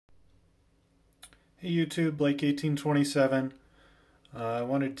Hey YouTube, Blake1827. I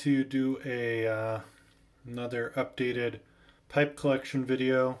wanted to do another updated pipe collection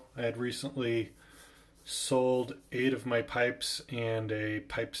video. I had recently sold 8 of my pipes and a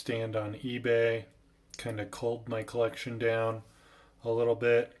pipe stand on eBay. Kind of culled my collection down a little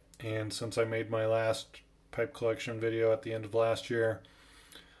bit, and since I made my last pipe collection video at the end of last year,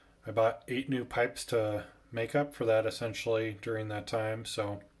 I bought 8 new pipes to make up for that essentially during that time.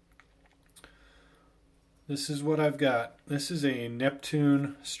 So this is what I've got. This is a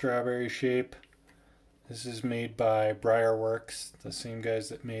Neptune strawberry shape. This is made by Briarworks, the same guys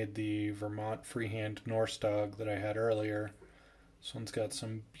that made the Vermont freehand Norse dog that I had earlier. This one's got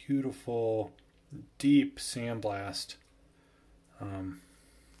some beautiful deep sandblast. And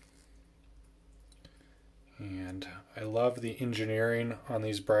I love the engineering on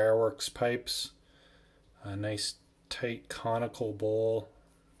these Briarworks pipes. A nice tight conical bowl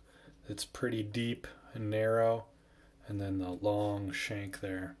that's pretty deep and narrow, and then the long shank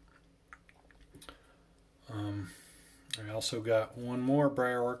there. I also got one more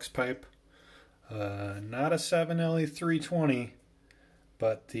Briarworks pipe, not a 7LE320,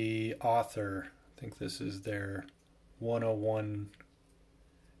 but the Author. I think this is their 101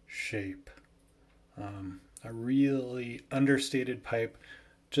 shape. A really understated pipe,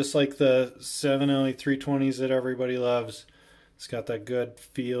 just like the 7LE320s that everybody loves. It's got that good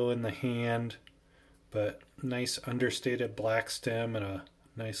feel in the hand, but nice understated black stem and a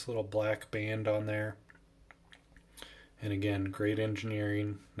nice little black band on there. And again, great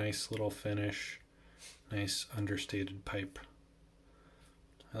engineering, nice little finish, nice understated pipe.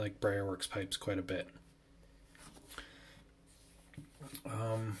 I like Briarworks pipes quite a bit.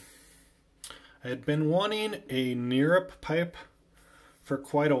 I had been wanting a Neerup pipe for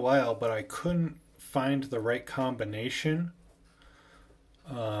quite a while, but I couldn't find the right combination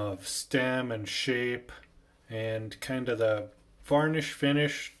of stem and shape, and kind of the varnish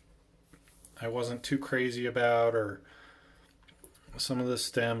finish I wasn't too crazy about, or some of the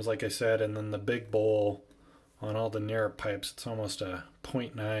stems, like I said, and then the big bowl on all the Neerup pipes. It's almost a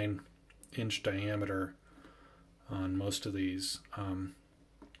 0.9 inch diameter on most of these.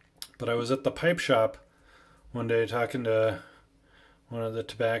 But I was at the pipe shop one day talking to one of the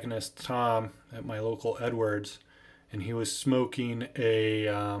tobacconists, Tom, at my local Edwards, and he was smoking a,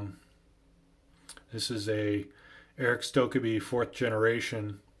 this is a Eric Stokkebye 4th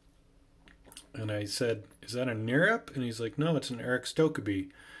generation. And I said, is that a Neerup? And he's like, no, it's an Eric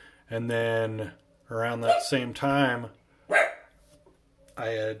Stokkebye. And then around that same time, I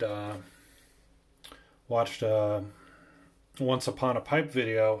had watched a Once Upon a Pipe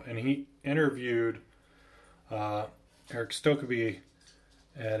video, and he interviewed Eric Stokkebye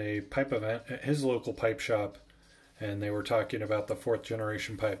at a pipe event at his local pipe shop, and they were talking about the 4th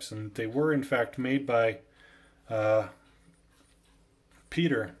generation pipes, and they were in fact made by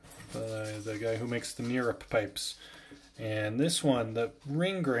Peter, the guy who makes the Neerup pipes. And this one, the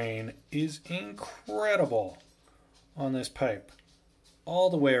ring grain is incredible on this pipe all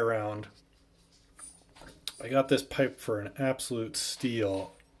the way around. I got this pipe for an absolute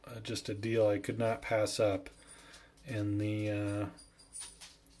steal, just a deal I could not pass up. And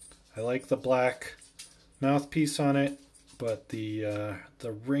I like the black mouthpiece on it, but the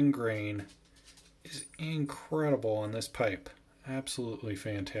ring grain is incredible on this pipe. Absolutely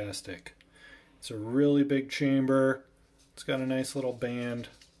fantastic. It's a really big chamber. It's got a nice little band,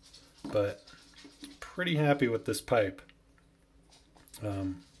 but pretty happy with this pipe.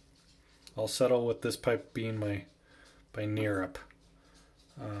 I'll settle with this pipe being by Neerup.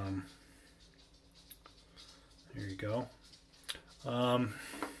 There you go.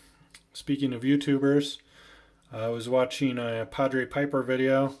 Speaking of YouTubers, I was watching a Padre Piper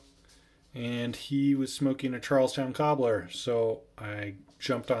video, and he was smoking a Charlestown cobbler. So I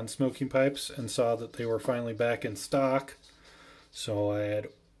jumped on smoking pipes and saw that they were finally back in stock. So I had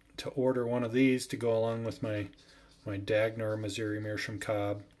to order one of these to go along with my Dagner Missouri Meerschaum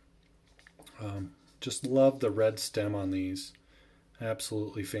cob. Just love the red stem on these.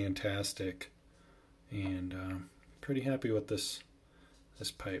 Absolutely fantastic. And pretty happy with this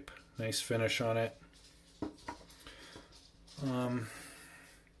pipe. Nice finish on it. I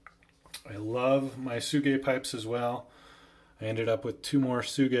love my Tsuge pipes as well. I ended up with 2 more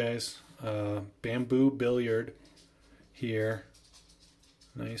Tsuges. Bamboo billiard here.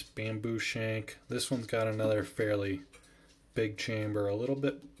 Nice bamboo shank. This one's got another fairly big chamber, a little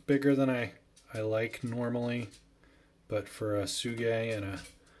bit bigger than I like normally, but for a Tsuge and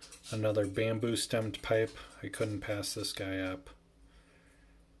another bamboo stemmed pipe, I couldn't pass this guy up.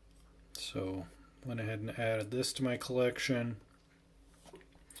 So went ahead and added this to my collection.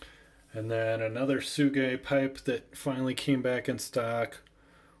 And then another Tsuge pipe that finally came back in stock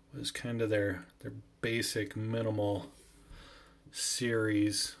was kind of their basic minimal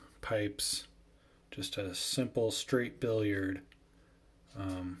series pipes. Just a simple straight billiard.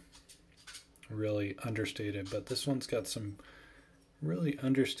 Really understated, but this one's got some really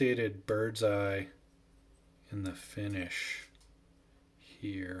understated bird's eye in the finish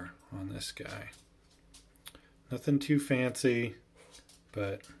here on this guy. Nothing too fancy,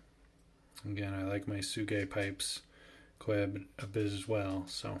 but again, I like my Tsuge pipes quite a bit as well,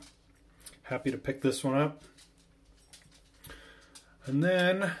 so happy to pick this one up. And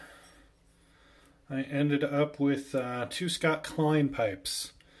then I ended up with two Klein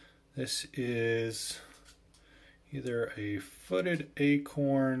pipes. This is either a footed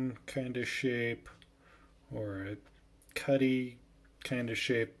acorn kind of shape or a cutty kind of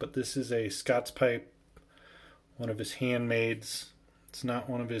shape, but this is a Scott's pipe, one of his handmades. It's not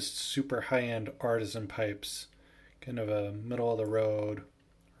one of his super high-end artisan pipes, kind of a middle of the road,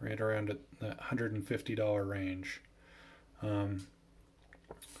 right around at the $150 range. But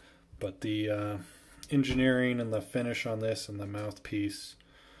the engineering and the finish on this and the mouthpiece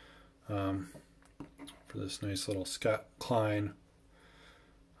for this nice little Klein.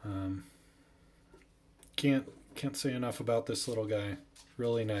 Can't say enough about this little guy.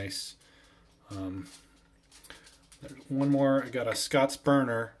 Really nice. There's one more. I got a Scott's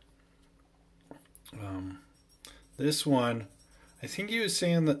burner. This one, I think he was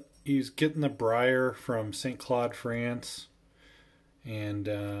saying that he's getting the Briar from St. Claude, France, and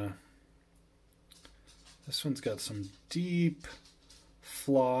this one's got some deep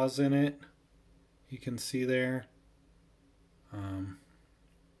flaws in it. You can see there.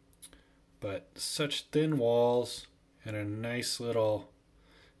 But such thin walls and a nice little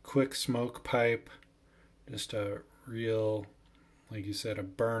quick smoke pipe. Just a real, like you said, a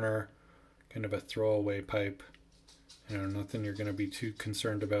burner, kind of a throwaway pipe. You know, nothing you're going to be too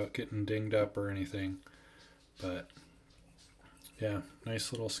concerned about getting dinged up or anything. But yeah,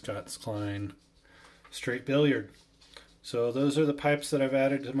 nice little Scott's Klein straight billiard. So those are the pipes that I've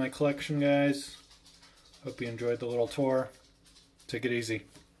added to my collection, guys. Hope you enjoyed the little tour. Take it easy.